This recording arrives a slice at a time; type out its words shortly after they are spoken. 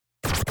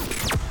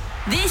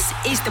This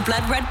is the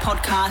Blood Red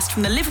podcast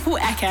from the Liverpool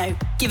Echo,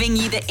 giving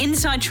you the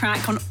inside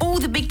track on all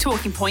the big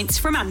talking points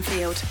from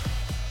Anfield.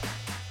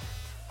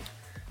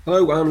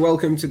 Hello and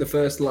welcome to the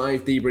first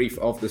live debrief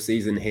of the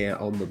season here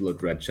on the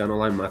Blood Red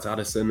channel. I'm Matt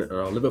Addison and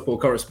our Liverpool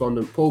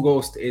correspondent Paul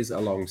Gorst is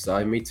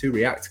alongside me to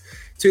react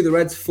to the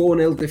Reds'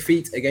 4-0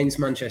 defeat against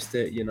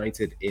Manchester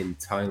United in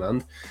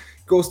Thailand.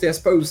 Gorsty, I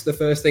suppose the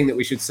first thing that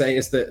we should say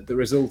is that the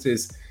result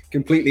is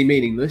completely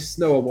meaningless.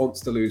 No one wants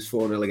to lose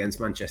 4-0 against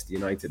Manchester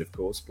United, of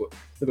course, but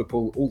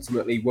Liverpool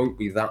ultimately won't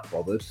be that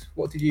bothered.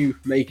 What did you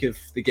make of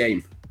the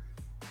game?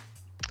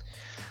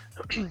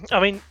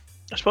 I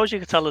suppose you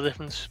could tell the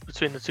difference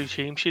between the two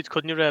team sheets,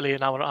 couldn't you, really,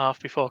 an hour and a half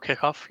before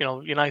kick-off? You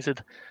know,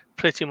 United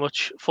pretty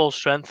much full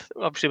strength,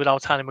 obviously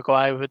without Harry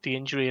Maguire with the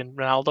injury and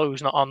Ronaldo,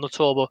 who's not on the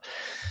tour, but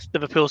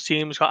Liverpool's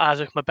team's got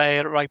Isaac Mabey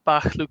at right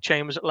back, Luke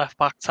Chambers at left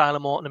back, Tyler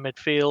Morton in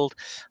midfield,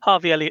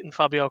 Harvey Elliott and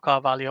Fabio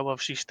Carvalho,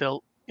 obviously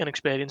still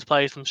inexperienced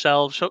players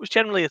themselves. So it was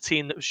generally a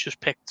team that was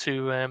just picked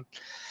to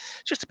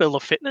just to build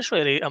up fitness,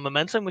 really, and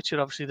momentum, which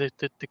are obviously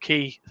the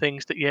key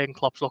things that Jurgen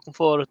Klopp's looking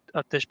for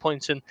at this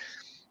point.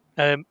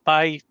 And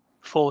by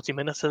 40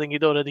 minutes, I think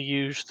he'd already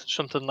used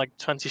something like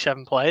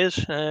 27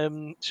 players.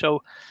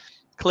 So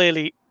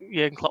clearly,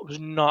 Jurgen Klopp was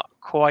not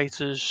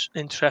quite as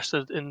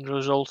interested in the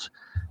result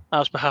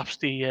as perhaps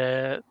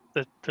the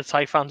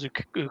Thai fans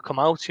who come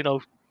out,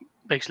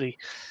 basically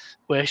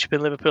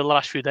worshipping Liverpool the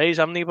last few days,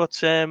 haven't they? But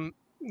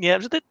it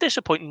was a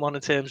disappointing one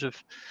in terms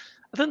of,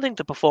 I don't think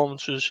the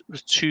performance was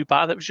too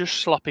bad. It was just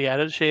sloppy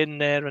errors here and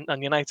there,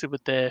 and United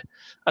with their,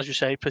 as you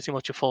say, pretty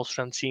much a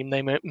full-strength team.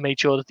 They made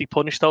sure that they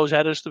punished those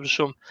errors. There was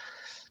some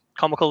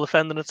comical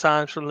defending at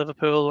times from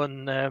Liverpool,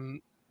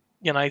 and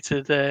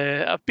United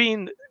have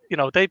been,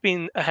 they've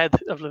been ahead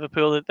of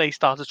Liverpool. They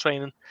started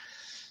training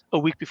a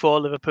week before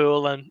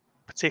Liverpool, and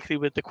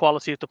particularly with the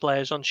quality of the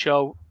players on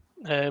show,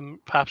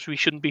 perhaps we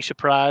shouldn't be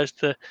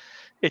surprised that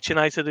it's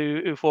United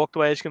who've walked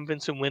away as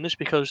convincing winners,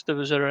 because there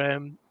was a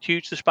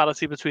huge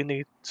disparity between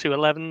the two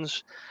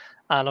 11s,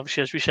 and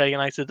obviously, as we say,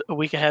 United a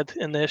week ahead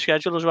in their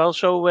schedule as well.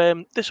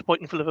 So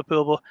disappointing for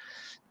Liverpool,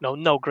 but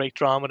no great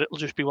drama. It'll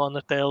just be one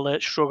that they'll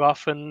shrug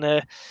off, and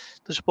the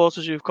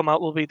supporters who've come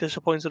out will be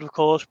disappointed, of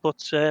course,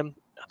 but I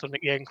don't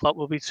think Jurgen Klopp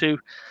will be too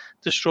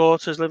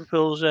distraught as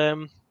Liverpool's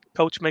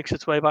coach makes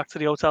its way back to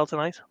the hotel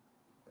tonight.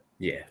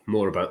 Yeah,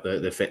 more about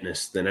the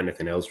fitness than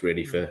anything else,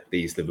 really, for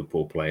these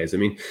Liverpool players. I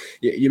mean,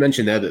 you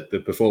mentioned there that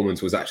the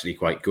performance was actually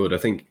quite good. I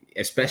think,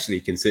 especially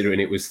considering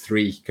it was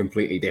three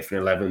completely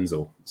different 11s,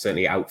 or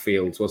certainly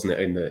outfields, wasn't it,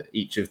 in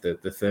each of the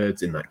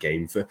thirds in that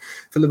game. For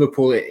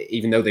Liverpool,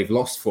 even though they've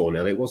lost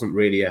 4-0, it wasn't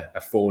really a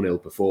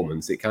 4-0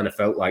 performance. It kind of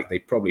felt like they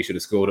probably should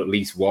have scored at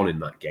least one in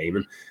that game.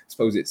 And I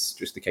suppose it's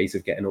just a case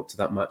of getting up to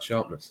that match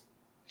sharpness.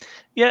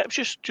 Yeah, it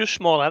was just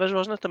small errors,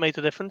 wasn't it, that made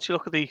the difference. You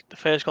look at the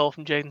first goal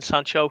from Jadon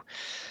Sancho.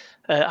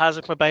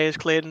 Isaac Mabey's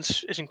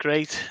clearance isn't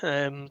great.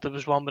 There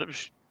was one, but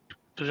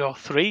there was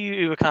three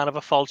who were kind of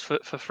a fault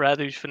for Fred,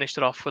 who's finished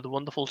it off with a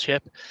wonderful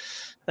chip.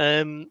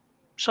 So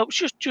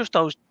it's just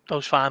those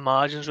fine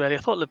margins, really. I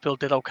thought Liverpool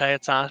did okay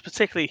at times,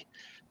 particularly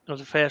the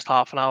first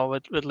half an hour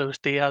with Luis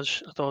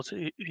Diaz. I thought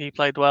he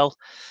played well.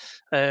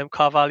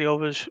 Carvalho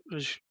was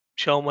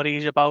showing what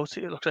he's about.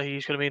 It looks like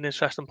he's going to be an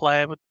interesting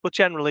player, but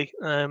generally,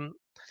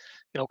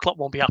 Klopp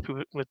won't be happy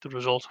with the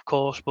result, of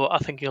course, but I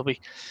think he'll be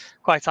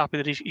quite happy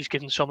that he's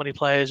given so many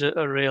players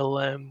a real,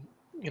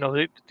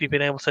 they've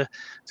been able to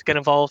get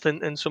involved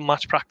in some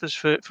match practice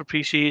for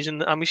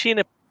pre-season. And we've seen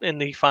it in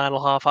the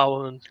final half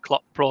hour when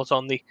Klopp brought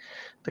on the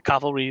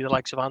cavalry, the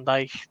likes of Van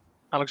Dijk,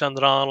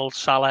 Alexander-Arnold,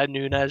 Salah,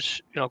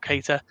 Nunez,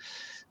 Keita,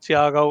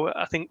 Thiago.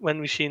 I think when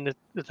we've seen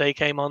that they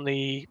came on,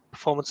 the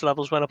performance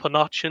levels went up a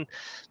notch, and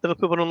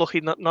Liverpool were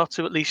unlucky not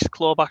to at least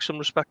claw back some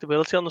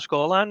respectability on the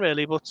scoreline,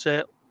 really. But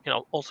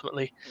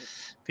ultimately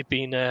they've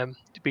been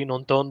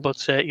undone.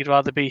 But you'd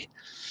rather be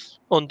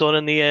undone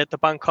in the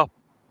Bangkok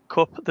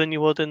Cup than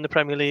you would in the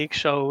Premier League.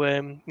 So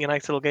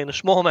United will gain a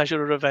small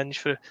measure of revenge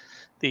for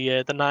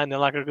the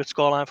 9-0 aggregate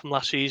scoreline from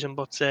last season.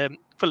 But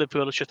for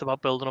Liverpool, it's just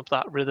about building up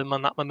that rhythm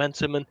and that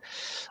momentum, and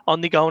on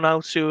they go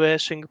now to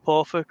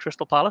Singapore for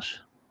Crystal Palace.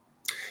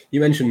 You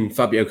mentioned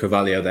Fabio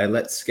Carvalho there.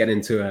 Let's get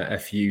into a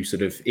few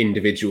sort of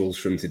individuals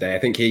from today. I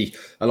think he,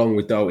 along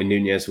with Darwin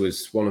Nunez,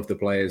 was one of the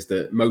players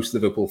that most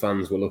Liverpool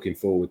fans were looking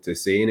forward to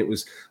seeing. It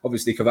was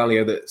obviously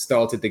Carvalho that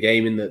started the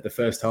game in the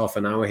first half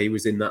an hour. He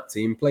was in that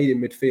team, played in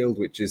midfield,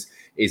 which is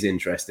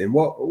interesting.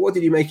 What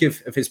did you make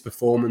of his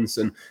performance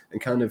and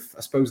kind of,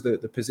 I suppose, the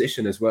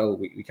position as well?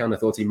 We kind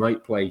of thought he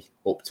might play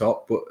up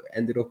top, but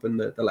ended up in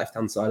the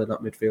left-hand side of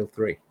that midfield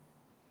three.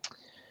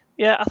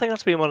 Yeah, I think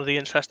that's been one of the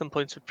interesting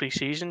points of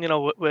pre-season.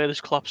 Where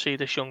does Klopp see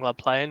this young lad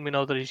playing? We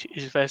know that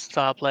he's a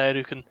versatile player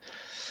who can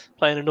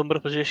play in a number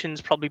of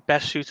positions, probably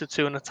best suited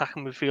to an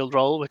attacking midfield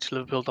role, which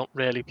Liverpool don't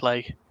really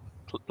play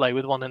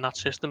with one in that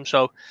system.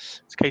 So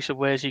it's a case of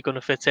where's he going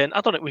to fit in.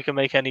 I don't think we can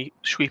make any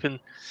sweeping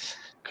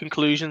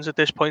conclusions at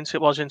this point.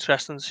 It was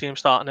interesting to see him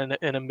starting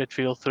in a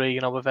midfield three,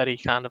 a very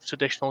kind of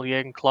traditional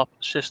Jurgen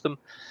Klopp system.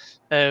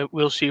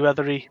 We'll see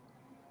whether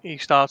he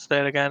starts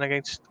there again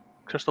against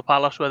Crystal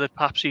Palace, whether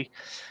perhaps he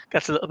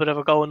gets a little bit of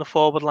a go in the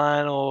forward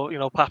line, or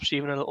perhaps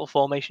even a little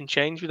formation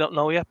change. We don't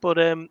know yet, but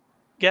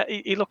yeah,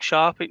 he looked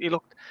sharp. He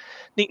looked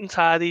neat and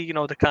tidy.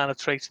 The kind of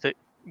traits that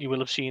you will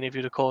have seen if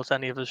you recall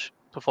any of his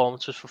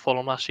performances for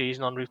Fulham last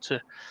season en route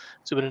to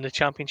winning the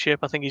Championship.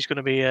 I think he's going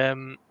to be a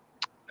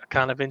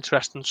kind of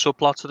interesting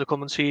subplot to the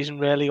coming season.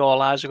 Really,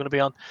 all eyes are going to be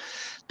on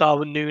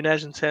Darwin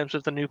Núñez in terms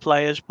of the new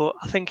players, but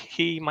I think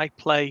he might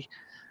play.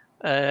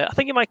 I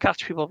think he might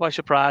catch people by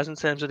surprise in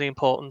terms of the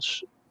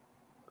importance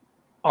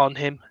on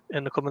him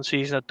in the coming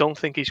season. I don't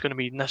think he's going to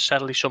be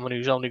necessarily someone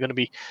who's only going to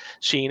be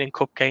seen in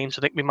cup games.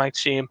 I think we might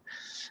see him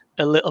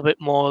a little bit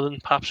more than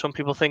perhaps some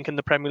people think in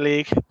the Premier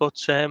League.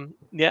 But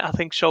yeah, I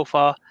think so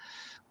far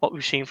what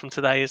we've seen from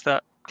today is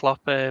that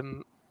Klopp,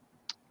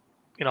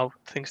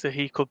 thinks that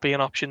he could be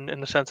an option in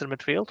the centre of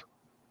midfield.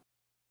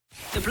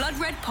 The Blood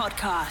Red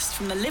Podcast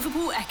from the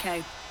Liverpool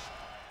Echo.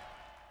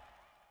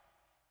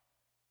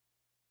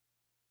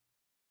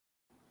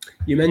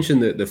 You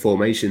mentioned the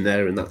formation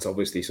there, and that's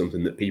obviously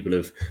something that people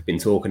have been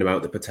talking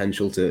about, the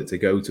potential to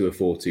go to a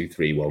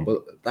 4-2-3-1.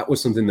 But that was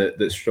something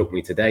that struck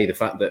me today, the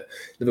fact that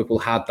Liverpool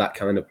had that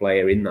kind of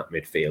player in that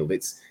midfield.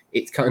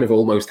 It's kind of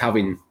almost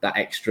having that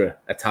extra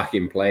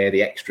attacking player,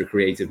 the extra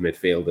creative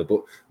midfielder,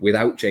 but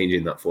without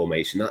changing that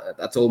formation.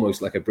 That's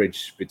almost like a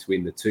bridge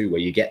between the two, where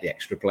you get the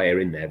extra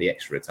player in there, the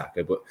extra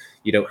attacker, but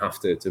you don't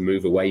have to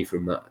move away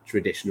from that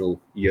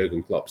traditional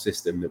Jurgen Klopp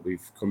system that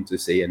we've come to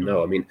see and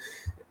know. I mean,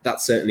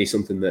 that's certainly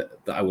something that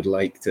I would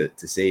like to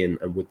see and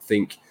would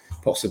think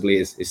possibly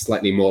is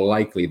slightly more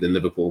likely than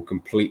Liverpool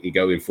completely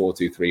going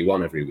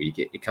 4-2-3-1 every week.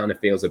 It kind of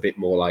feels a bit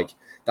more like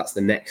that's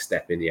the next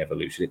step in the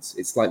evolution.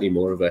 It's slightly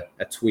more of a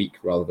tweak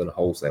rather than a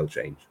wholesale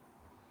change.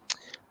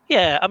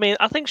 Yeah, I mean,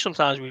 I think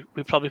sometimes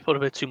we probably put a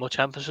bit too much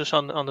emphasis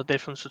on the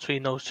difference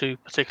between those two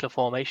particular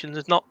formations.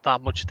 It's not that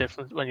much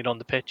different when you're on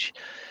the pitch.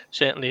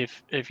 Certainly,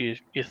 if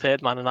your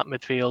third man in that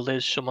midfield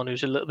is someone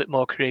who's a little bit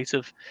more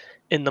creative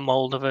in the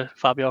mould of a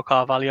Fabio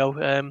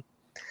Carvalho.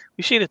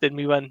 We've seen it, didn't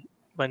we,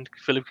 when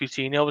Philippe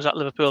Coutinho was at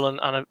Liverpool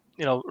and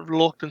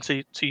reluctant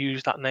to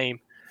use that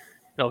name,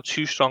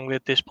 too strongly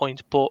at this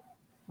point. But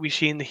we've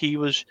seen that he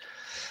was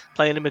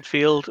playing in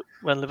midfield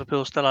when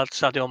Liverpool still had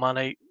Sadio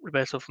Mane,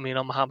 Roberto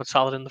Firmino, Mohamed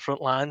Salah in the front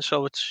line.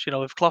 So it's,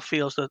 if Klopp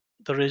feels that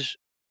there is,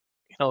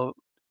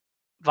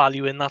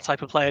 value in that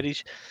type of player,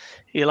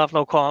 he'll have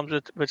no qualms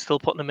with still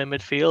putting him in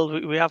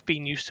midfield. We have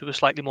been used to a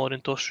slightly more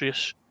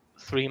industrious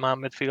three-man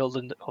midfield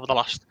over the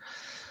last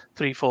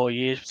 3-4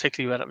 years,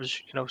 particularly when it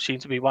was,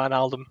 seemed to be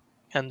Wijnaldum,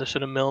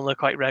 Henderson and Milner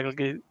quite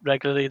regularly,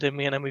 didn't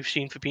we? And then we've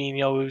seen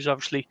Fabinho, who's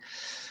obviously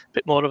a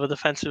bit more of a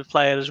defensive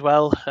player as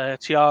well.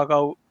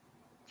 Thiago,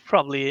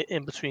 probably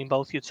in between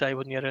both, you'd say,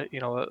 wouldn't you?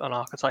 An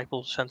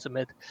archetypal centre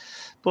mid.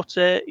 But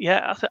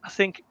yeah, I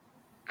think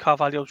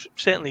Carvalho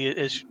certainly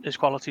his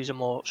qualities are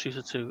more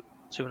suited to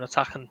an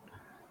attacking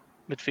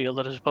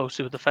midfielder as opposed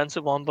to a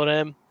defensive one.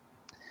 But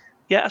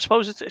yeah, I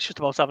suppose it's just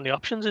about having the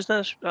options, isn't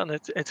it? And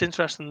it's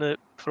interesting that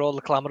for all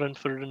the clamouring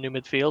for a new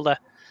midfielder.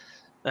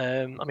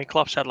 I mean,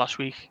 Klopp said last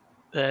week,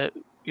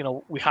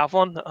 we have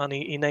one, and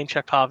he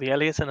name-checked Harvey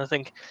Elliott, and I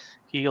think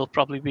he'll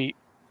probably be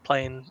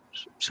playing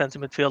centre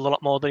midfield a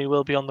lot more than he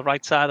will be on the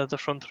right side of the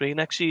front three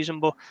next season.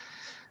 But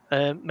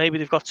maybe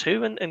they've got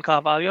two in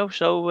Carvalho.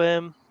 So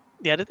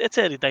yeah, it's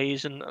early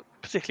days, and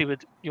particularly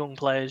with young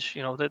players,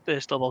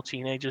 they're still about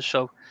teenagers,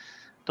 so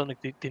I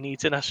don't think they need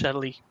to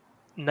necessarily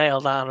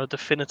nail down a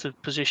definitive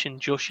position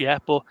just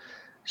yet. But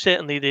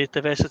certainly the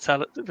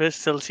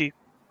versatility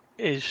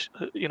is,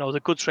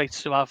 the good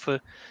traits to have for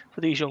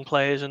these young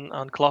players,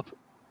 and Klopp,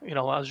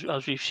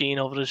 as we've seen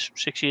over his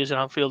 6 years at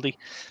Anfield,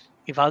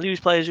 he values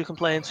players who can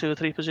play in 2 or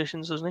 3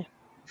 positions, doesn't he?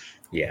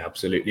 Yeah,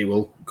 absolutely.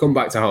 We'll come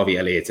back to Harvey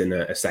Elliott in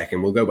a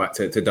second. We'll go back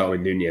to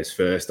Darwin Núñez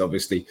first.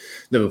 Obviously,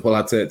 Liverpool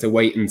had to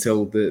wait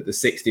until the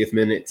 60th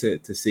minute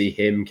to see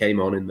him. Came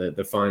on in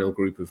the final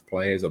group of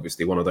players.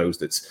 Obviously, one of those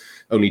that's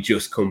only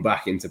just come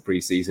back into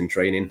pre-season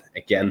training.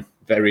 Again,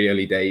 very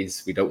early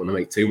days. We don't want to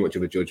make too much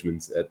of a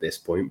judgment at this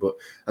point. But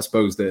I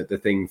suppose the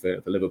thing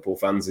for Liverpool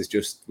fans is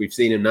just we've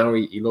seen him now.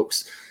 He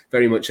looks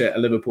very much a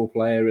Liverpool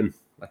player. And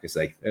like I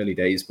say, early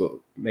days, but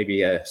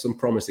maybe some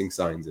promising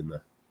signs in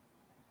there.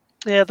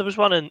 Yeah, there was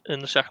one in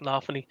the second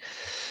half, and he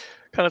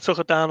kind of took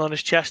it down on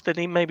his chest, and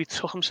he maybe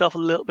took himself a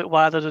little bit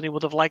wider than he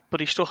would have liked, but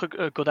he struck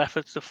a good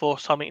effort to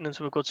force Tom Heaton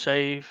into a good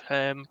save.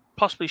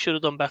 Possibly should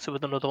have done better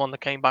with another one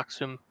that came back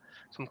to him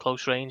from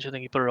close range. I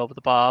think he put it over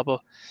the bar, but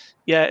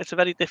yeah, it's a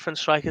very different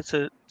striker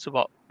to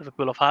what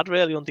Liverpool have had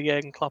really under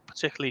Jurgen Klopp,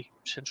 particularly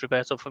since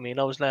Roberto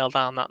Firmino has nailed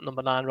down that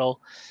number 9 role.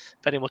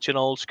 Very much an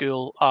old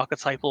school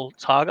archetypal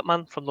target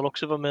man from the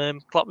looks of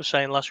him. Klopp was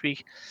saying last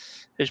week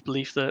his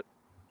belief that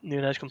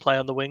Núñez can play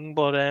on the wing,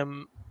 but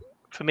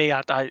for me,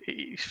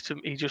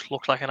 he just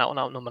looks like an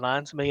out-and-out number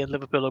 9 to me, and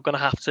Liverpool are going to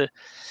have to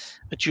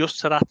adjust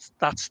to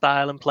that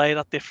style and play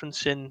that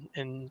difference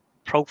in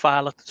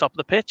profile at the top of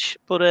the pitch.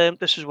 But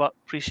this is what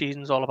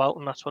pre-season's all about,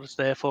 and that's what it's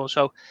there for.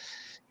 So,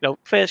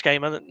 first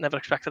game, I never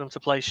expected him to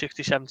play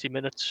 60, 70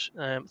 minutes.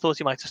 Thought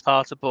he might have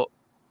started, but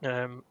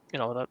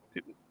That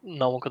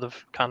no one could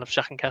have kind of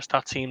second guessed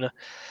that team to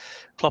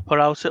Klopp put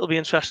out. It'll be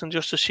interesting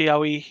just to see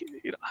how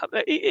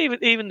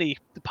even the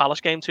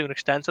Palace game to an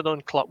extent. I don't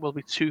think Klopp will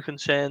be too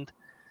concerned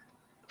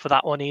for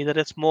that one either.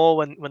 It's more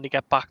when they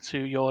get back to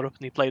Europe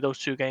and they play those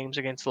 2 games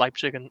against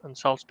Leipzig and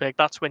Salzburg.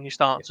 That's when you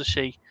start to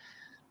see,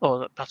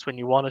 or that's when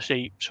you want to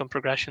see some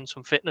progression,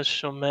 some fitness,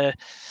 some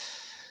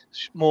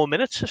more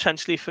minutes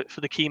essentially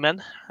for the key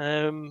men.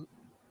 And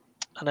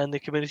then the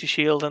Community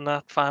Shield and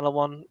that final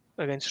one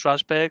against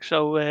Strasbourg.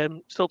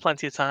 So still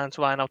plenty of time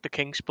to iron out the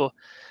kinks, but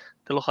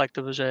they look like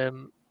there was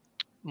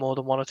more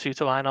than 1 or 2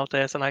 to iron out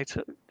there tonight.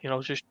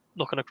 Just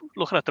looking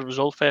at the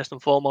result first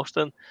and foremost,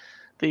 and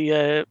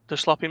the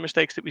sloppy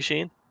mistakes that we've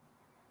seen.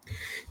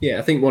 Yeah,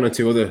 I think 1 or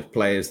 2 other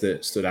players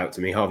that stood out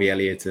to me, Harvey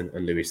Elliott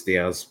and Luis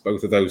Diaz,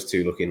 both of those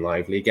 2 looking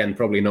lively. Again,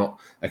 probably not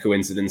a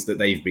coincidence that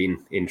they've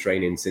been in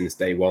training since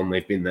day one.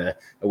 They've been there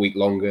a week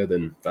longer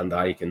than Van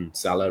Dijk and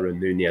Salah and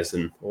Nunez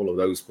and all of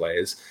those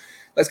players.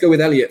 Let's go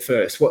with Elliott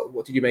first.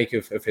 What did you make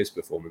of his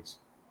performance?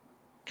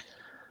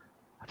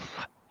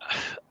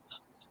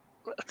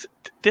 It's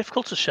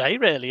difficult to say,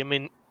 really. I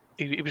mean,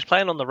 he was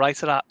playing on the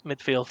right of that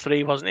midfield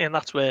 3, wasn't he? And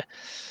that's where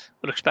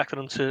we're expecting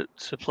him to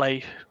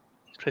play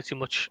pretty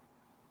much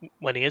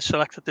when he is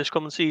selected this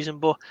coming season.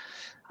 But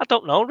I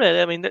don't know, really.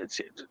 I mean,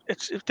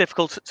 it's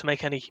difficult to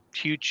make any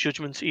huge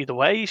judgments either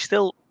way. He's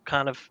still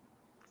kind of,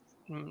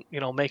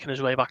 making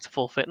his way back to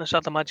full fitness,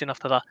 I'd imagine,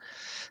 after that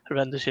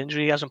horrendous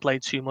injury. He hasn't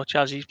played too much,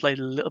 as he's played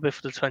a little bit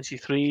for the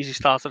 23s. He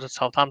started at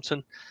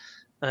Southampton,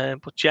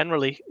 but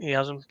generally he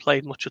hasn't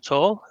played much at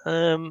all.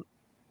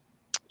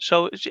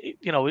 So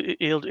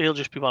he'll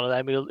just be one of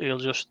them. He'll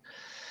just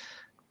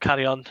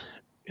carry on,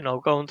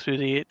 going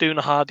through doing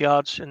the hard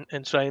yards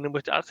in training.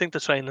 Which I think the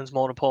training's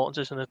more important,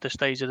 isn't it, at this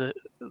stage of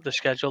the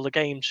schedule? The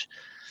games,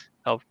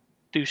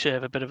 do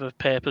serve a bit of a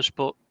purpose,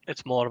 but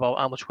it's more about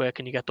how much work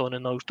can you get done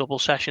in those double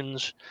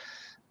sessions.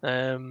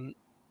 So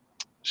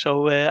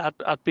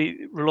I'd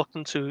be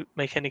reluctant to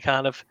make any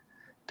kind of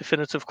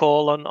definitive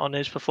call on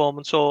his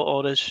performance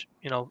or his,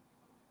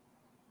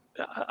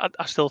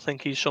 I still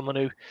think he's someone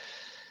who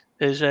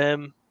is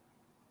we're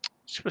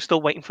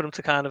still waiting for him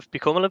to kind of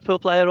become a Liverpool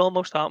player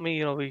almost, aren't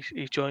we?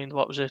 He joined,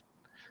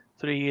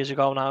 3 years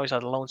ago now. He's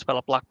had a loan spell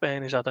at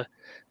Blackburn. He's had a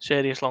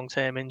serious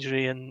long-term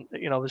injury, and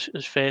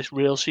his first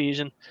real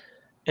season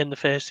in the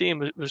first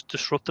team was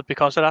disrupted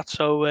because of that.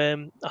 So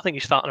I think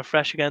he's starting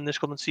afresh again this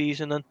coming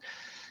season,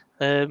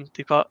 and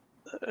they've got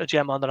a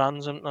gem on their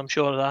hands, and I'm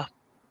sure of that.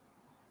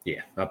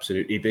 Yeah,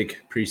 absolutely. Big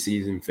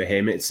pre-season for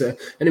him. It's an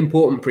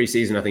important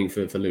pre-season, I think,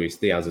 for Luis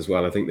Diaz as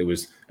well. I think there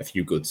was a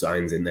few good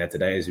signs in there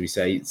today. As we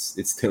say,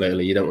 it's still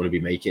early. You don't want to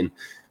be making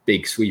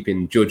big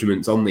sweeping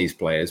judgments on these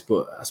players.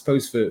 But I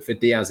suppose for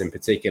Diaz in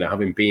particular,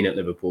 having been at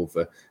Liverpool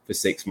for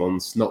 6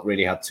 months, not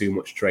really had too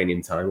much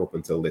training time up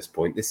until this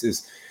point, this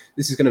is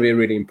going to be a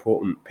really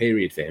important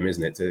period for him,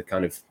 isn't it? To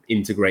kind of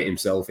integrate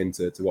himself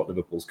into what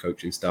Liverpool's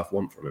coaching staff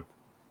want from him.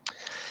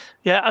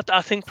 Yeah,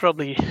 I think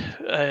probably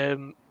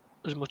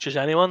as much as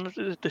anyone,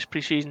 this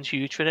pre-season's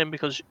huge for him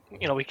because,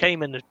 he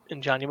came in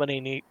January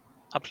and he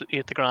absolutely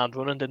hit the ground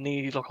running, didn't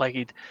he? He looked like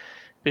he'd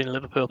been a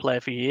Liverpool player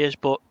for years,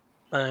 but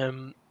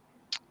it'll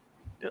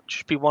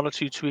just be 1 or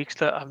 2 tweaks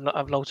that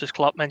I've noticed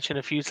Klopp mention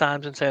a few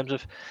times in terms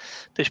of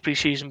this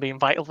pre-season being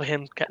vital for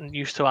him, getting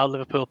used to how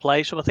Liverpool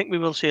play. So I think we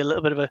will see a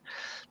little bit of a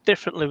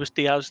different Luis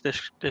Diaz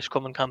this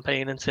coming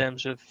campaign in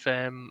terms of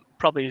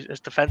probably his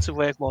defensive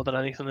work more than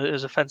anything.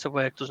 His offensive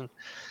work doesn't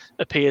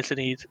appear to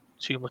need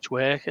too much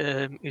work.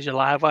 He's a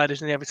live wire,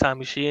 isn't he? Every time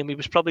we see him, he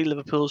was probably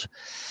Liverpool's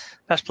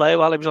best player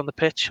while he was on the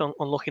pitch,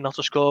 unlucky not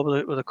to score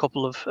with a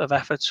couple of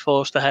efforts,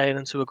 forced a head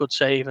into a good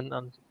save and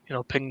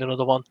pinged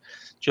another one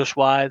just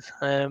wide.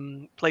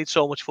 Played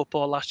so much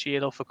football last year,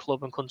 though, for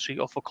club and country,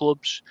 or for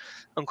clubs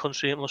and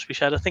country, it must be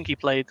said. I think he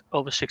played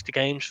over 60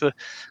 games for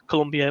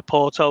Colombia,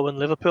 Porto and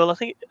Liverpool. I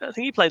think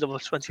he played over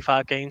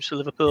 25 games for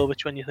Liverpool,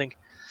 which when you think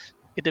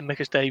he didn't make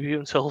his debut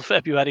until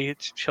February,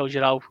 it shows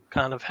you how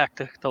kind of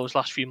hectic those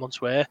last few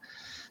months were.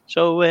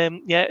 So,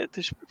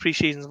 this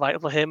pre-season's vital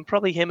for him.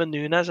 Probably him and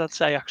Nunez, I'd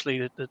say,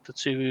 actually, the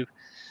two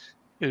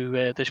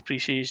who this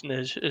pre-season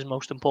is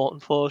most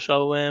important for.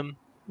 So,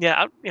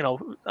 I'd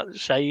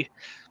say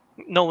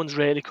no one's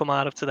really come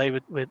out of today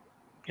with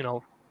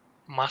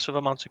massive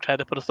amounts of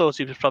credit, but I thought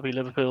he was probably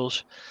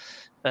Liverpool's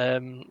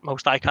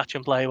most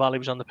eye-catching player while he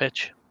was on the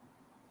pitch.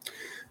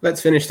 Let's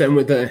finish then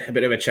with a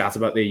bit of a chat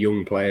about the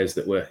young players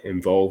that were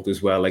involved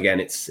as well. Again,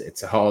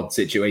 it's a hard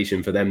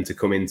situation for them to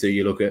come into.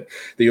 You look at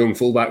the young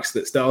fullbacks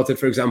that started,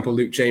 for example,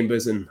 Luke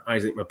Chambers and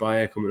Isaac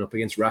Mabaya coming up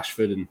against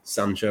Rashford and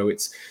Sancho.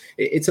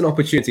 It's an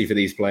opportunity for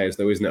these players,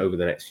 though, isn't it, over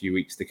the next few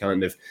weeks to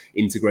kind of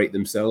integrate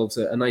themselves.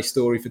 A nice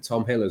story for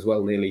Tom Hill as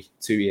well, nearly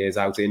 2 years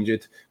out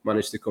injured,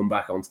 managed to come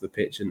back onto the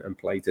pitch and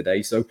play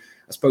today. So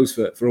I suppose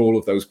for all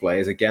of those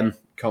players, again,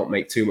 can't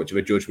make too much of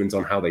a judgment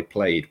on how they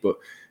played, but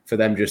for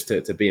them just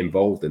to be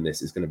involved in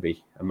this is going to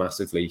be a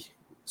massively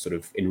sort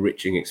of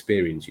enriching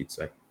experience, you'd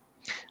say.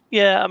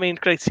 Yeah, I mean,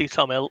 great to see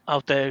Tom Hill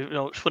out there.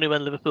 It's funny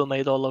when Liverpool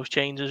made all those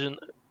changes and,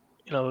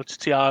 it's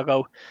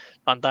Thiago,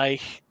 Van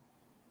Dijk,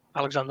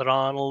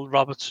 Alexander-Arnold,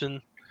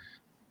 Robertson,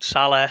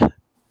 Salah,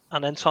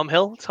 and then Tom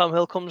Hill. Tom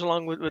Hill comes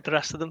along with the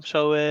rest of them.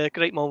 So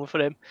great moment for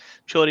him.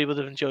 I'm sure he would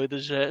have enjoyed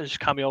his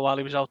cameo while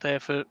he was out there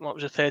for,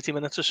 30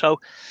 minutes or so.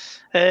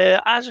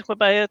 Isaac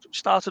Mabaya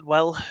started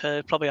well.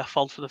 Probably at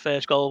fault for the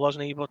first goal,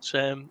 wasn't he? But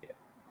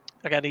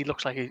again, he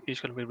looks like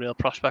he's going to be a real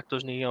prospect,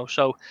 doesn't he?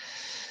 So,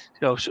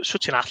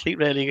 such an athlete,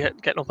 really,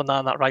 getting up and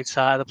down that right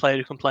side. A player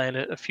who can play in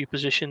a few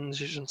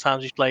positions.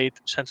 Sometimes he's played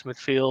centre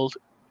midfield.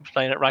 He's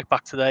playing it right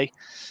back today.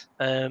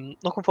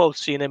 Looking forward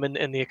to seeing him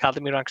in the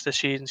academy ranks this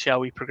season, see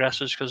how he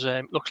progresses, because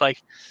it looks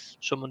like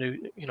someone who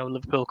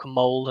Liverpool can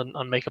mould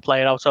and make a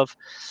player out of.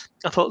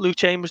 I thought Luke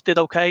Chambers did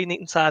okay, neat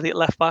and tidy at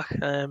left back.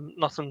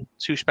 Nothing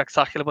too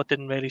spectacular, but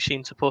didn't really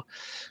seem to put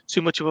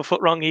too much of a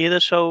foot wrong either.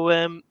 So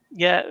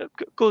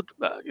good,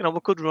 a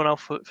good run out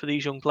for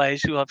these young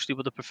players who obviously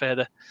would have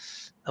preferred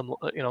a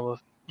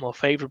more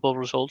favourable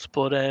result,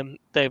 but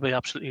they'll be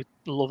absolutely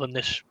loving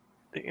this.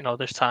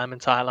 This time in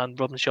Thailand,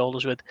 rubbing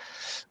shoulders with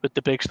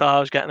the big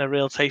stars, getting a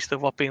real taste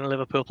of what being a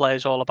Liverpool player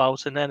is all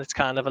about. And then it's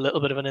kind of a little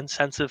bit of an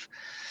incentive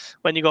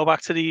when you go back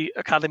to the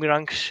academy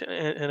ranks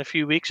in a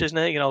few weeks, isn't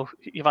it?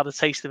 You've had a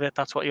taste of it.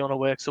 That's what you want to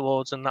work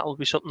towards, and that will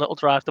be something that will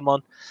drive them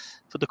on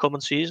for the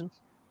coming season.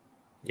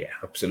 Yeah,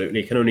 absolutely.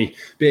 It can only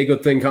be a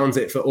good thing, can't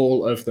it, for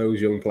all of those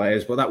young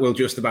players? But that will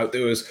just about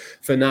do us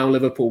for now.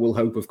 Liverpool will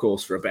hope, of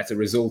course, for a better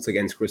result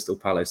against Crystal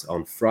Palace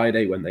on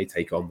Friday when they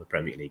take on the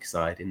Premier League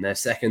side in their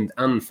second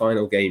and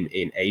final game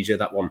in Asia.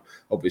 That one,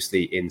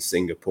 obviously, in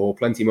Singapore.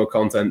 Plenty more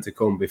content to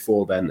come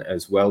before then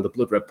as well. The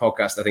Blood Red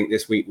podcast, I think,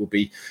 this week will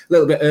be a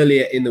little bit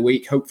earlier in the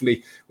week,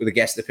 hopefully with a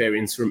guest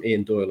appearance from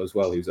Ian Doyle as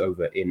well, who's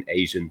over in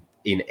Asia,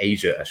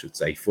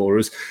 for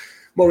us.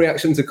 More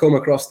reaction to come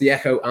across the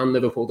Echo and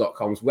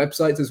Liverpool.com's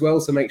websites as well,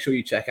 so make sure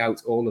you check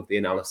out all of the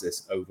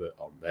analysis over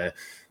on there.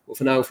 But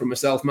for now, from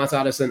myself, Matt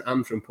Addison,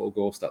 and from Paul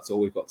Gorst, that's all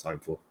we've got time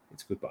for.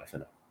 It's goodbye for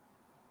now.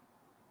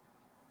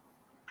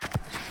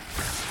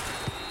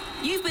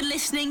 You've been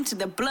listening to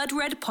the Blood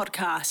Red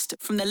podcast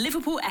from the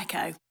Liverpool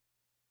Echo.